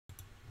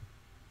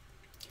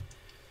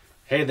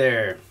Hey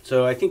there.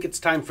 So I think it's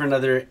time for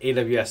another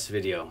AWS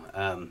video.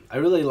 I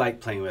really like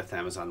playing with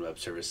Amazon Web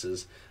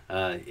Services.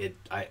 I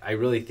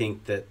really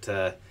think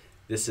that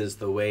this is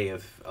the way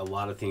of a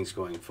lot of things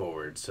going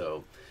forward.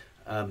 So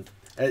um,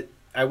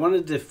 I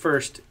wanted to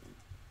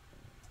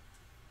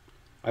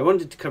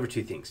cover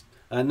two things.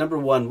 Number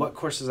one, what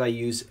courses I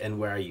use and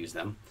where I use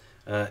them.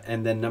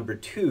 And then number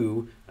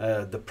two,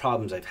 the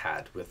problems I've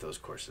had with those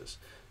courses.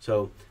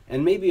 So,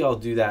 and maybe I'll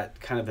do that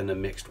kind of in a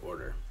mixed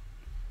order.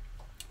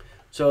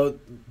 So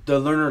the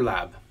Learner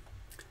Lab.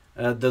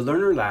 The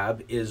Learner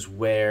Lab is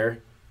where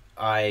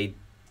I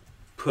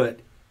put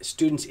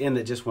students in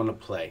that just want to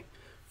play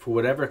for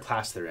whatever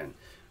class they're in.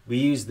 We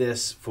use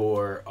this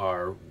for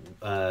our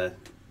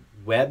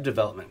web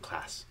development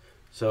class,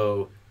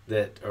 or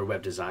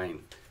web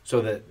design, so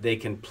that they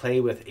can play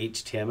with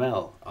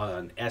HTML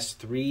on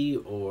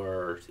S3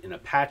 or in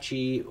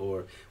Apache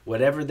or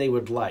whatever they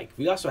would like.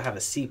 We also have a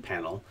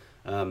cPanel,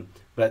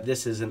 but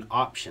this is an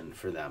option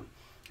for them.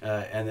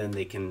 And then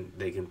they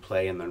can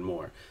play and learn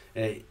more.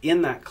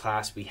 In that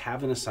class, we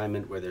have an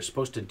assignment where they're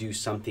supposed to do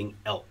something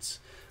else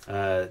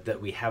that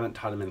we haven't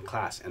taught them in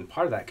class. And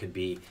part of that could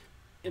be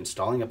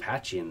installing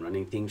Apache and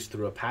running things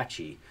through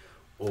Apache,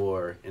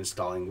 or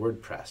installing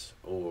WordPress,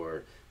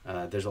 or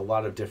there's a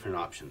lot of different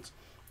options.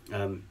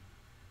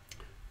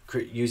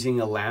 Using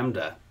a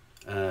Lambda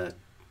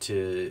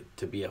to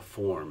be a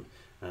form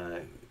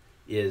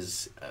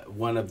is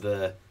one of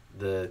the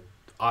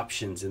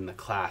options in the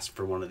class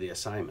for one of the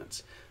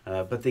assignments,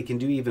 but they can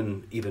do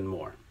even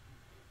more.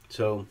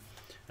 So,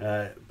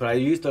 but I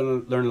use the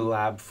Learner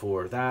Lab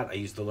for that. I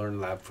use the Learner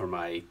Lab for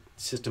my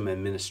system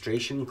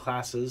administration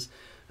classes,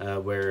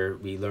 where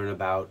we learn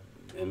about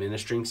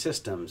administering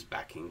systems,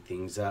 backing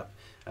things up,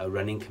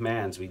 running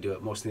commands. We do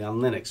it mostly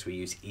on Linux. We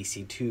use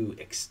EC2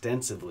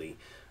 extensively.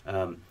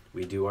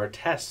 We do our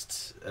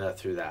tests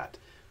through that,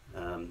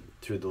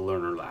 through the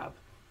Learner Lab.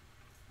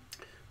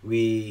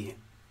 We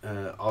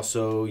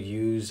also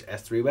use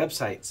S3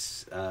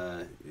 websites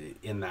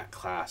in that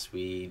class.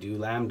 We do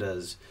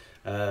Lambdas.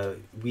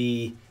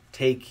 We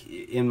take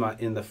in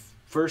the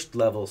first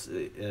levels,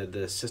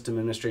 the System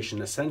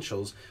Administration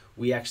Essentials.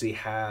 We actually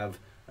have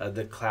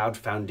the Cloud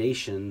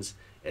Foundations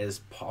as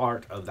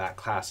part of that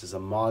class, as a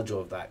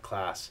module of that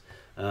class.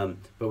 But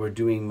we're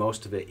doing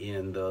most of it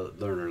in the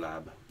Learner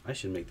Lab. I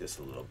should make this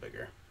a little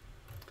bigger.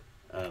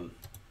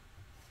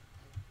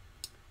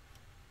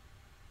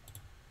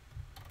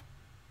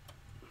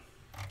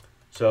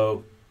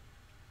 So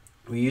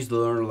we use the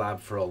Learner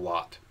Lab for a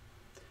lot.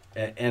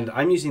 And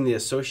I'm using the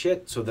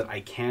Associate so that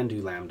I can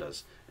do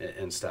Lambdas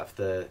and stuff.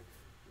 The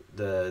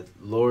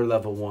lower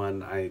level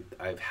one,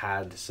 I've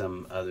had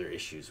some other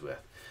issues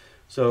with.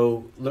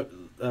 So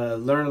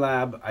Learner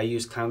Lab, I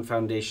use Cloud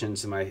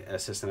Foundations in my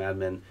system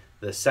admin.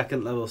 The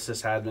second level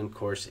sysadmin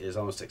course is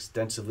almost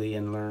extensively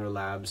in Learner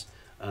Labs,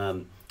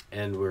 and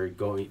we're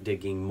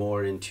digging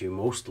more into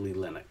mostly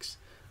Linux,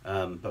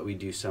 but we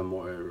do some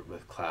more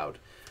with cloud.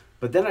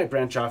 But then I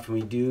branch off and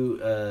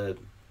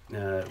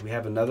we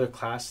have another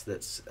class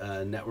that's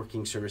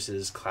networking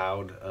services,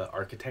 cloud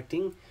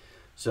architecting.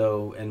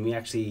 So, and we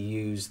actually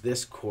use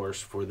this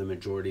course for the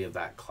majority of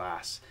that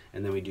class.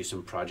 And then we do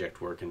some project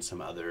work and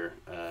some other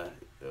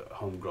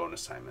homegrown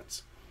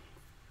assignments.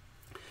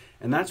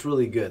 And that's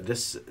really good.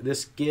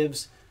 This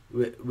gives,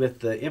 with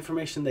the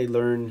information they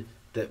learn,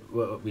 that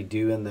what we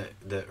do in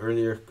the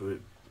earlier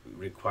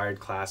required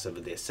class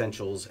of the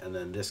essentials, and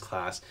then this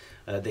class,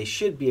 they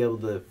should be able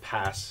to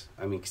pass.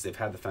 I mean, because they've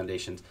had the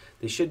foundations,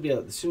 the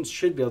students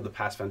should be able to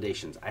pass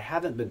foundations. I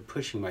haven't been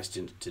pushing my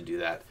students to do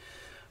that.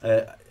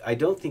 I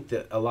don't think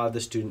that a lot of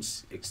the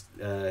students,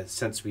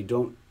 since we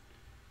don't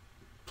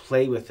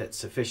play with it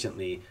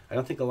sufficiently, I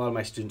don't think a lot of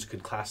my students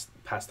could pass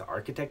the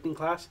architecting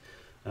class.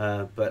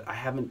 But I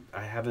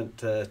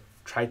haven't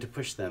tried to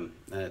push them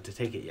to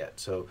take it yet.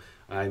 So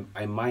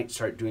I might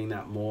start doing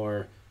that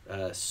more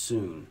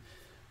soon.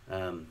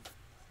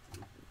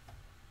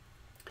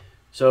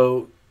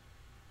 So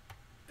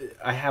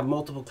I have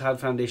multiple Cloud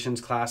Foundations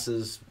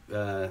classes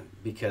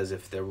because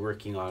if they're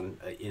working on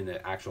in an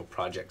actual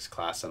projects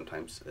class,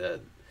 sometimes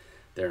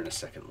they're in a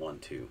second one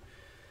too.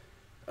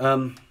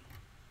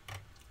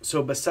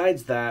 So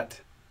besides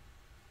that,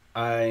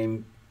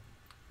 I'm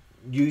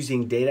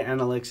using data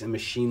analytics and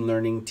machine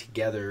learning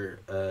together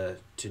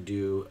to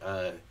do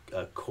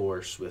a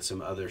course with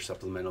some other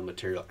supplemental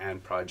material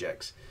and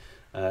projects,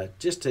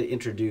 just to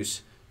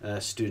introduce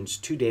students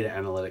to data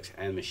analytics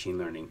and machine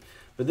learning.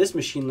 But this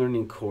machine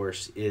learning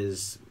course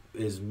is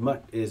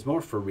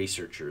more for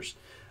researchers,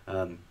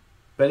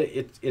 but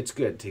it's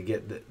good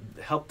to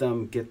help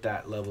them get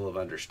that level of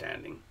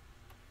understanding.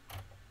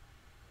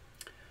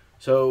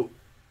 So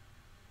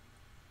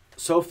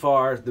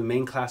far, the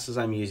main classes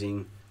I'm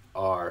using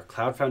are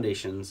Cloud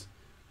Foundations,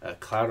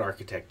 Cloud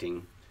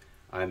Architecting.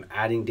 I'm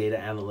adding data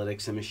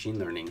analytics and machine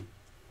learning,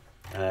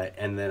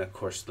 and then of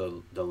course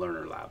the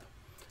Learner Lab.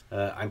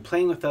 I'm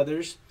playing with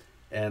others,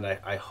 and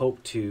I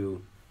hope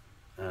to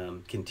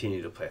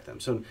continue to play with them.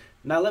 So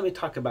now let me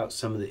talk about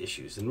some of the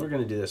issues, and we're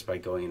going to do this by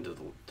going into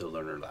the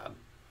Learner Lab.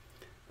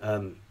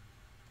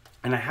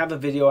 And I have a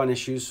video on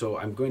issues, so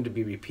I'm going to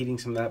be repeating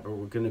some of that, but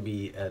we're going to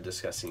be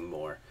discussing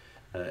more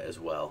as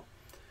well.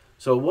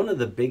 So one of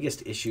the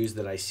biggest issues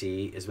that I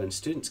see is when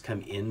students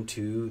come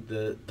into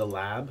the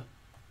lab,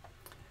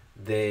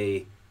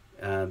 they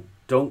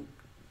don't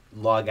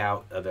log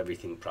out of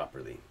everything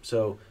properly.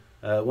 So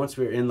once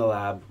we're in the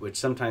lab, which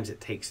sometimes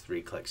it takes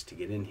 3 clicks to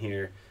get in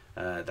here,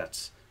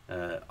 that's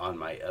on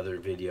my other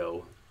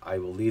video. I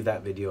will leave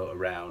that video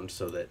around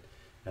so that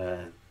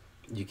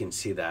you can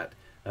see that.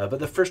 But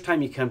the first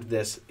time you come to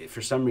this,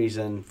 for some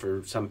reason,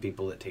 for some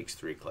people, it takes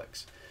 3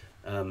 clicks.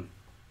 And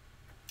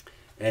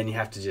you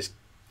have to just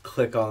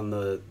click on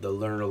the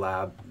Learner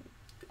Lab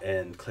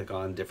and click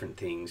on different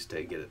things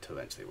to get it to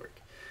eventually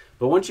work.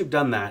 But once you've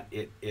done that,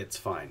 it's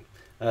fine.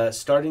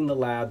 Starting the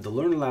lab, the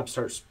Learner Lab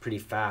starts pretty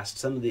fast.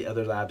 Some of the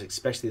other labs,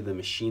 especially the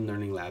machine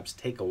learning labs,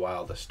 take a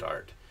while to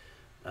start.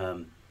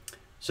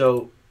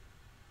 So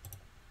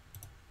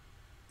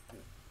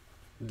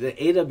the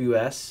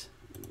AWS,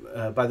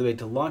 by the way,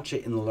 to launch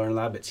it in the Learner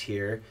Lab, it's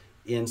here.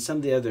 In some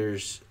of the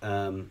others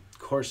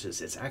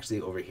courses, it's actually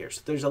over here.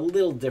 So there's a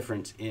little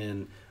difference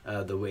in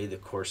the way the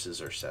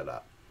courses are set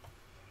up.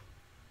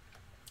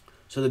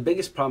 So the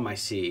biggest problem I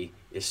see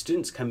is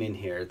students come in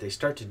here, they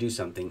start to do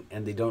something,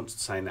 and they don't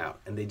sign out,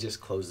 and they just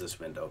close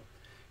this window,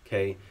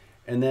 okay?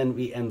 And then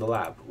we end the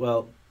lab.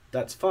 Well,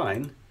 that's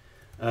fine,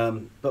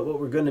 but what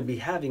we're going to be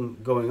having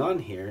going on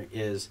here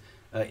is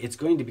it's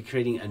going to be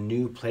creating a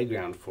new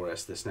playground for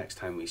us this next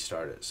time we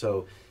start it.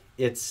 So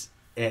it's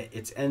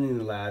ending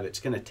the lab. It's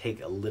going to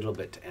take a little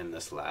bit to end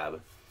this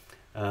lab,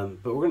 but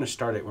we're going to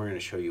start it. We're going to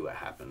show you what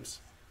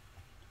happens.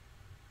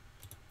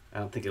 I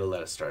don't think it'll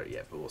let us start it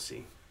yet, but we'll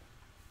see.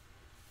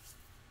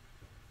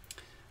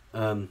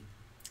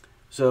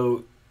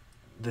 So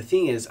the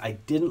thing is, I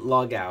didn't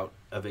log out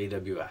of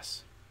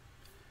AWS.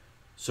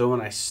 So when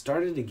I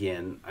start it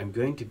again, I'm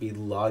going to be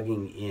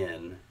logging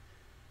in,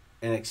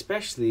 and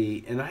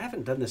especially, and I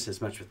haven't done this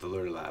as much with the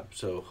Learner Lab,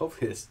 so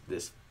hopefully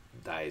this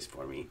dies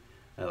for me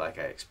like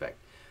I expect.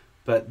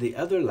 But the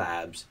other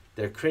labs,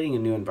 they're creating a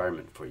new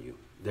environment for you.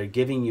 They're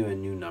giving you a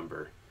new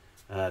number.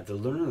 The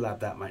Learner Lab,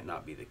 that might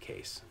not be the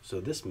case.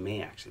 So this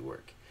may actually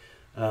work.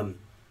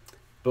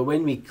 But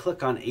when we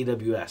click on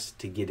AWS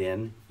to get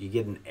in, you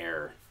get an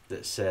error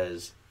that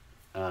says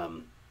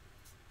account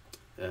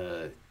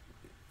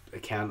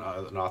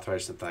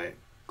unauthorized, something.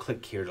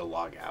 Click here to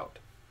log out.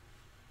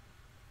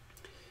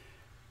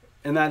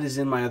 And that is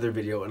in my other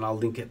video, and I'll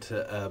link it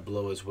to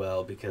below as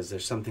well, because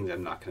there's some things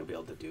I'm not going to be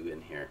able to do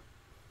in here.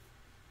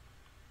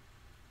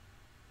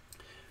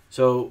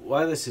 So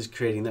while this is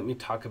creating, let me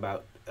talk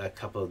about a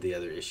couple of the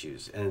other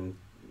issues. And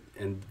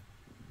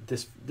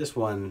this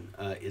one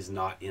is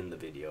not in the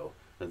video,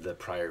 the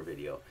prior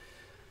video.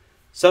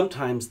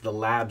 Sometimes the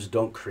labs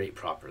don't create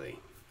properly,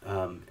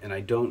 and I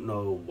don't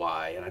know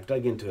why. And I've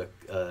dug into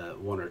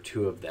one or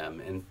two of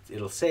them, and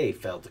it'll say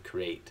failed to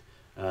create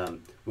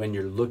when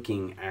you're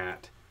looking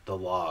at the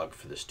log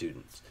for the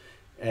students,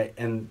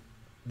 and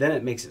then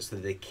it makes it so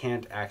that they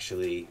can't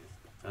actually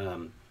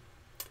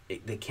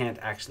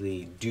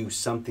do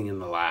something in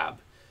the lab,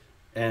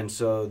 and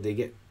so they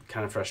get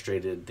kind of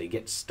frustrated. They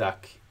get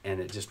stuck,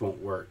 and it just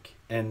won't work.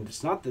 And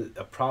it's not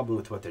a problem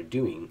with what they're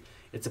doing;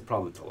 it's a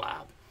problem with the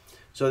lab.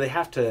 So they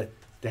have to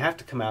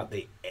come out.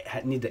 They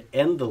need to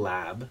end the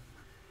lab,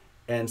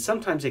 and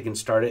sometimes they can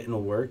start it and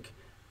it'll work.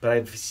 But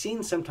I've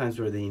seen sometimes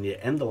where they need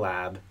to end the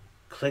lab,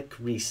 click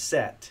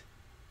reset,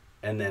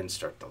 and then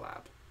start the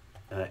lab,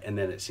 and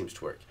then it seems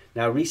to work.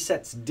 Now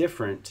reset's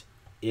different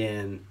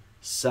in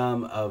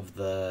some of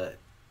the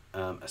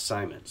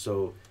assignments,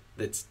 so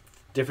it's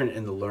different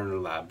in the Learner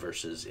Lab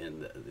versus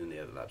in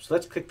the other lab. So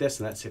let's click this,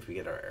 and let's see if we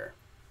get our error.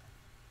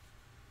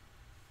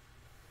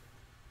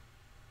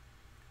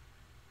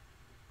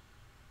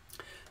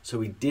 So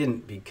we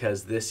didn't,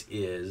 because this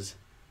is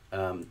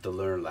the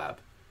Learner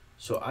Lab.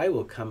 So I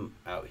will come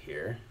out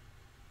here.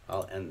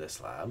 I'll end this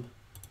lab.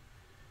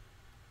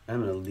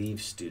 I'm going to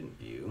leave student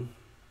view.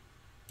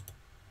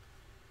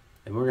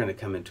 And we're going to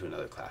come into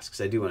another class,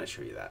 because I do want to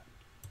show you that.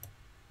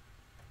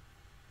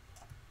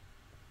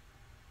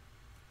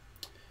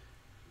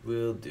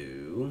 We'll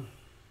do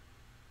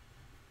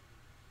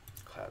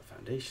Cloud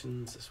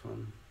Foundations, this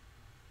one.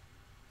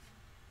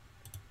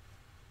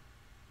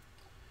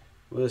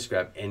 We'll just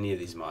grab any of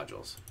these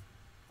modules.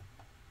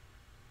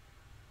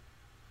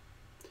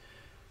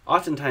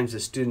 Oftentimes the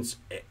students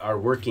are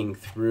working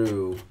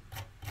through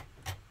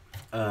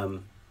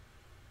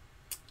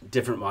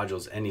different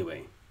modules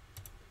anyway.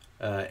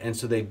 And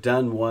so they've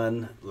done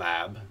one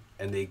lab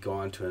and they go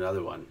on to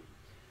another one.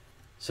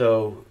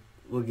 So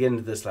we'll get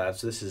into this lab.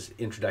 So this is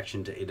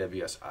Introduction to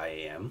AWS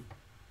IAM.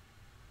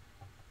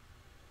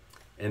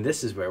 And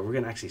this is where we're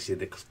going to actually see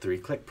the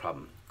 3-click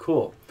problem.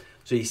 Cool.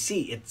 So you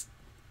see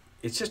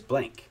it's just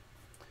blank.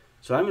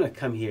 So I'm going to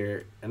come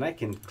here and I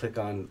can click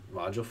on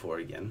Module 4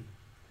 again.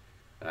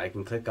 And I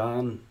can click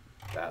on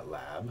that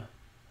lab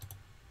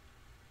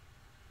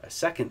a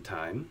second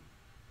time,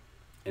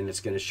 and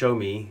it's going to show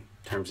me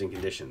terms and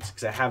conditions,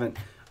 because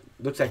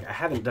looks like I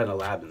haven't done a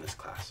lab in this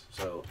class.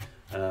 So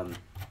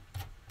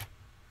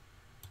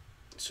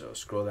So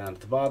scroll down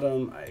to the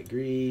bottom, I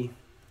agree.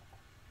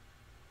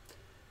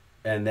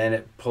 And then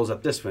it pulls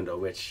up this window,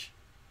 which,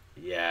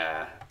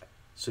 yeah.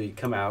 So you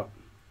come out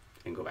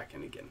and go back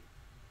in again.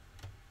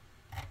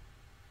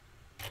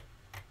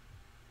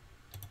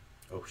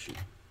 Oh shoot,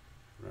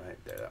 right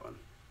there, that one.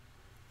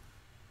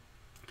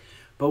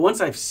 But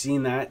once I've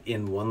seen that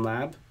in one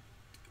lab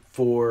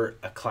for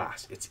a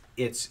class,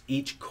 it's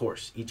each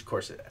course you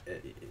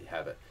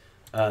have it.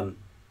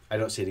 I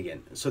don't see it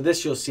again. So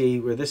this you'll see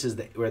where this is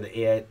where the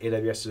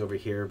AWS is over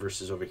here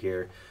versus over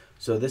here.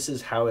 So this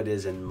is how it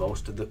is in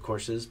most of the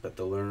courses, but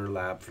the learner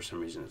lab, for some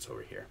reason, it's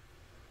over here.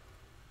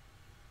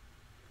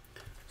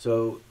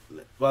 So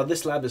while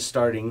this lab is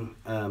starting,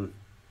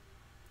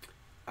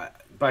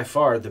 by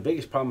far the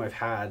biggest problem I've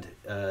had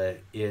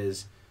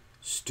is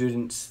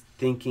students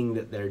thinking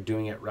that they're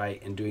doing it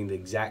right and doing the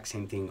exact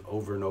same thing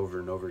over and over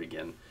and over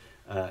again,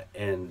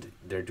 and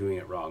they're doing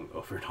it wrong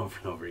over and over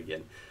and over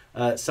again.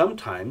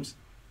 Sometimes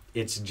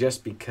it's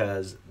just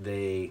because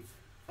they're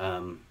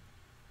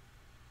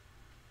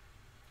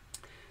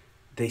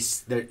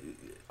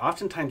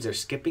oftentimes they're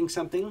skipping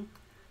something,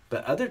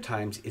 but other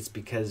times it's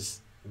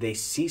because they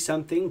see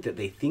something that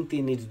they think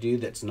they need to do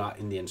that's not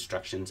in the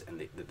instructions and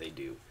that they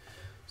do.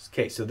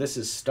 Okay, so this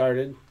is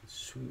started.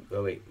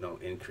 Oh wait, no,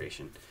 in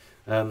creation.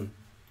 I'm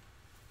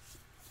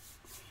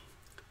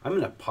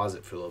going to pause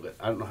it for a little bit.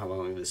 I don't know how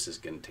long this is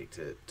going to take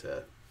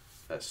to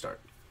start.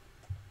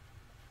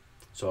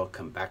 So I'll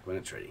come back when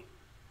it's ready.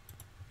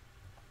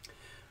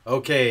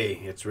 Okay,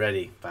 it's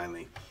ready,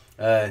 finally.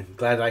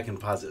 Glad I can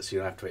pause it so you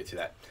don't have to wait through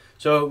that.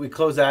 So we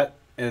close that,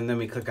 and then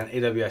we click on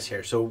AWS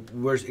here. So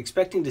we're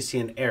expecting to see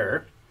an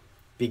error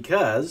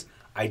because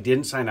I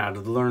didn't sign out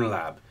of the Learner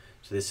Lab.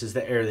 So this is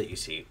the error that you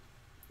see.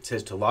 It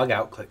says to log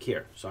out, click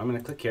here. So I'm going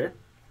to click here.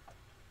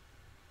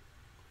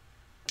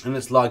 And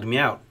it's logged me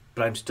out,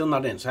 but I'm still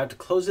not in. So I have to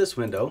close this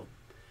window,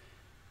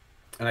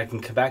 and I can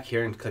come back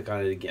here and click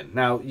on it again.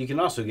 Now, you can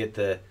also get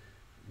the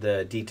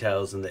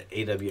details in the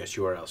AWS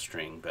URL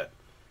string, but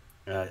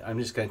I'm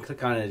just going to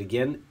click on it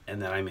again,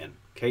 and then I'm in.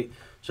 Okay,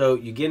 so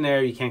you get in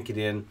there, you can't get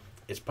in.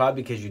 It's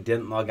probably because you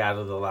didn't log out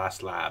of the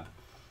last lab.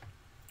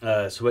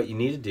 So what you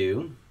need to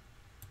do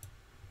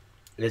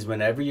is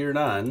whenever you're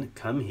done,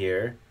 come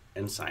here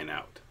and sign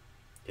out.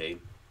 Okay,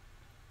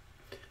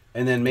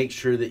 and then make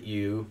sure that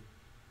you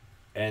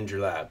end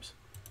your labs.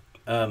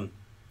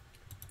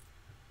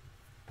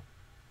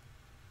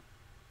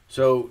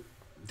 So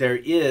there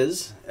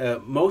is,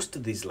 most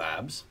of these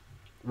labs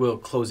will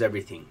close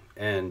everything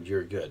and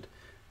you're good.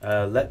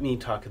 Let me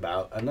talk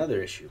about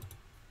another issue.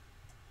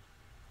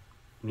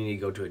 You need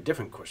to go to a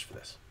different course for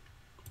this.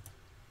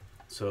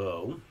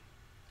 So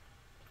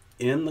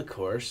in the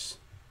course,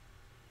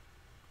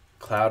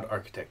 Cloud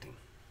Architecting,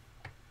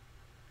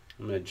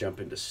 I'm going to jump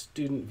into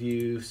student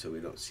view so we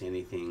don't see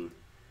anything.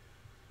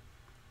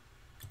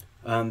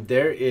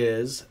 There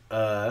is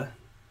at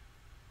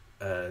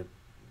the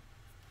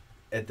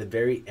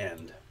very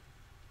end,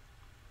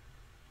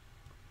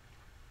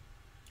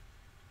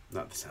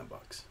 not the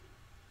sandbox,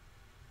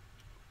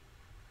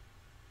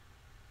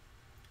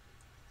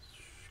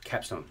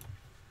 capstone.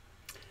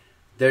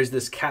 There's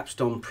this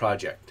capstone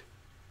project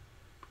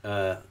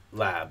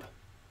lab,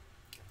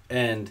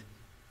 and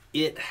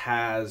it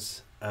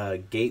has a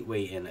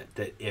gateway in it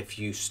that if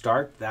you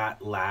start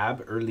that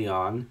lab early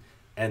on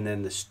and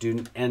then the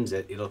student ends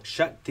it, it'll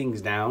shut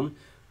things down,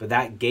 but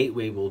that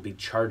gateway will be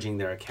charging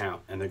their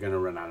account and they're going to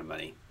run out of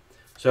money.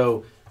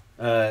 So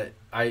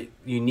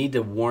you need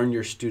to warn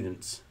your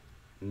students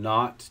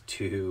not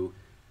to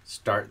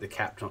start the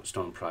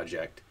capstone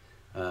project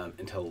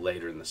until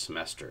later in the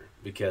semester,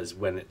 because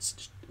when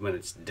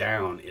it's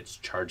down, it's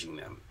charging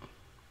them.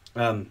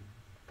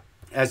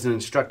 As an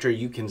instructor,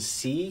 you can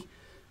see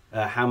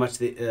how much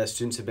the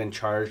students have been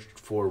charged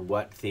for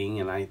what thing,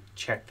 and I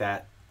check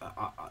that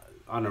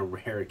on a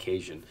rare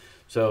occasion.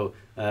 So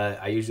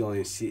I usually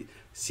only see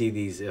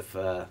these if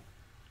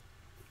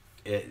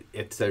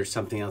there's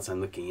something else I'm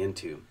looking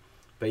into.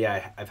 But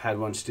yeah, I've had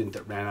one student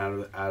that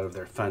ran out of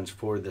their funds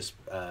for this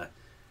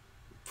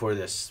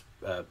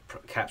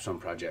capstone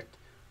project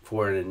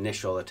for an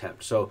initial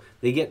attempt. So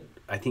they get,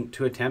 I think,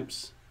 2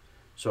 attempts.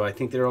 So I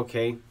think they're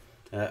okay.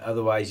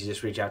 Otherwise, you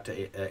just reach out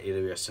to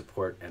AWS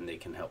support and they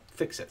can help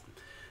fix it.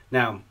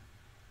 Now,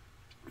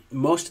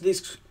 most of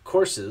these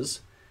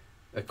courses,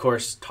 of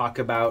course, talk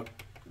about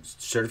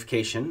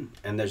certification,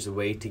 and there's a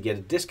way to get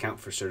a discount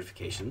for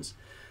certifications.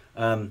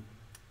 And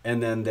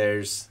then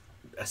there's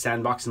a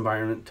sandbox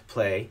environment to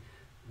play.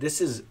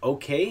 This is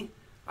okay.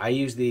 I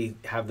usually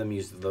have them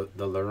use the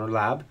Learner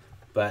Lab,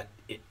 but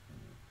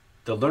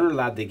the Learner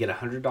Lab, they get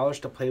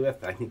 $100 to play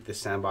with. I think the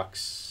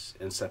sandbox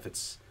and stuff,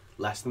 it's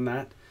less than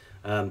that.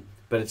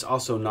 But it's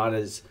also not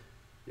as,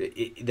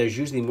 there's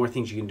usually more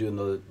things you can do in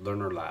the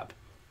Learner Lab,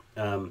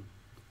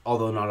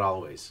 although not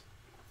always,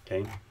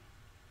 okay?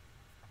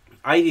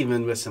 I've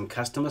even, with some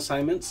custom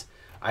assignments,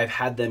 I've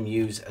had them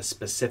use a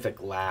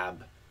specific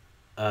lab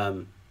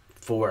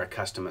for a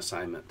custom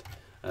assignment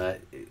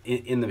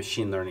in the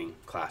machine learning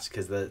class,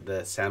 because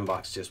the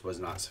sandbox just was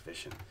not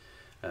sufficient.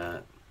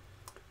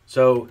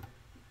 So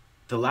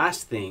the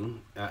last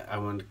thing I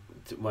wanted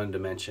to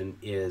mention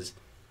is,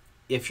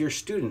 if your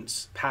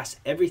students pass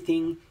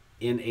everything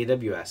in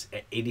AWS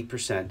at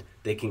 80%,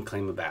 they can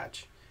claim a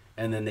badge.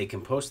 And then they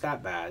can post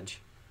that badge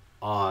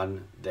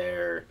on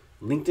their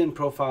LinkedIn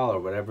profile or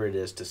whatever it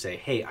is to say,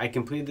 hey, I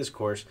completed this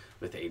course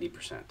with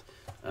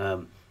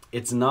 80%.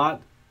 It's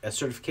not a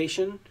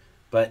certification,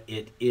 but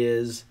it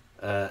is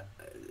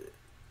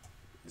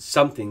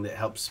something that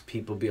helps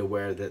people be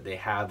aware that they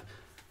have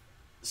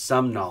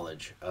some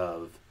knowledge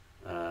of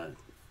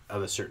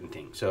a certain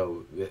thing.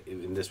 So,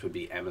 and this would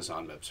be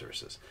Amazon Web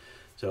Services.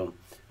 So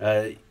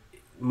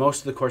most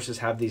of the courses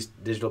have these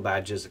digital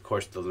badges. Of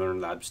course, the Learner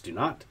Labs do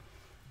not.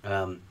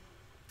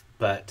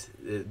 But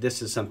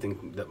this is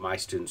something that my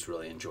students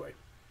really enjoy.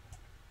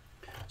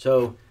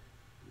 So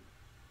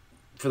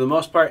for the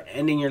most part,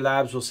 ending your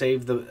labs will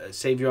save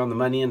you on the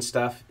money and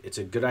stuff. It's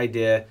a good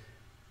idea.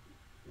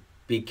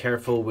 Be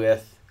careful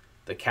with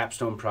the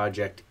capstone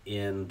project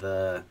in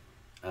the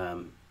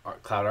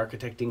cloud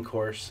architecting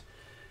course,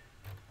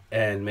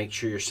 and make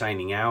sure you're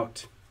signing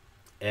out.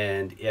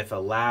 And if a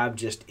lab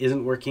just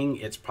isn't working,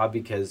 it's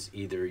probably because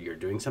either you're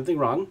doing something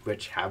wrong,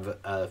 which have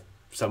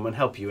someone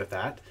help you with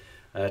that,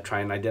 try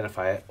and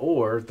identify it,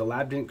 or the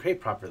lab didn't create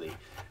properly.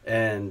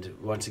 And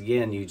once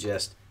again, you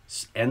just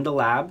end the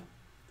lab,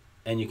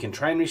 and you can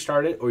try and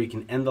restart it, or you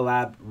can end the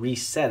lab,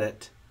 reset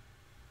it,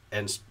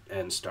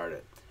 and start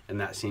it. And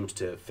that seems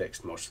to have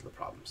fixed most of the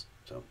problems.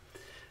 So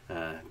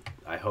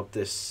I hope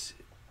this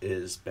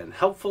has been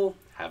helpful.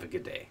 Have a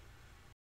good day.